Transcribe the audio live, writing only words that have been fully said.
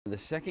The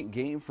second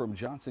game from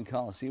Johnson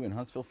Coliseum in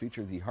Huntsville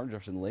featured the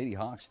Hardin-Jefferson Lady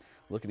Hawks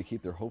looking to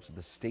keep their hopes at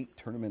the state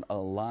tournament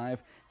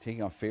alive,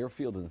 taking on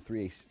Fairfield in the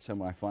 3A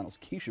semifinals.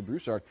 Keisha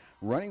Broussard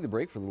running the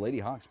break for the Lady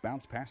Hawks,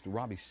 bounced past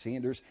Robbie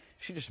Sanders.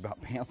 She just about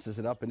bounces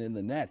it up and in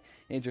the net.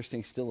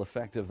 Interesting, still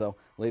effective though.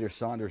 Later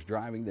Saunders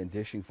driving, then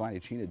dishing,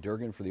 finding Chena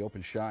Durgan for the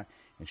open shot,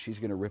 and she's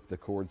going to rip the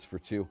cords for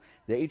two.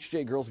 The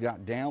HJ girls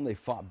got down. They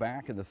fought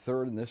back in the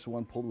third, and this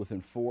one pulled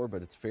within four,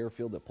 but it's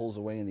Fairfield that pulls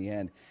away in the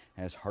end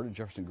as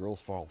Hardin-Jefferson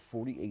girls fall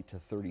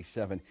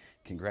 48-37.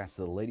 Congrats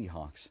to the Lady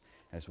Hawks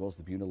as well as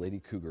the Buena Lady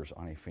Cougars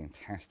on a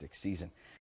fantastic season.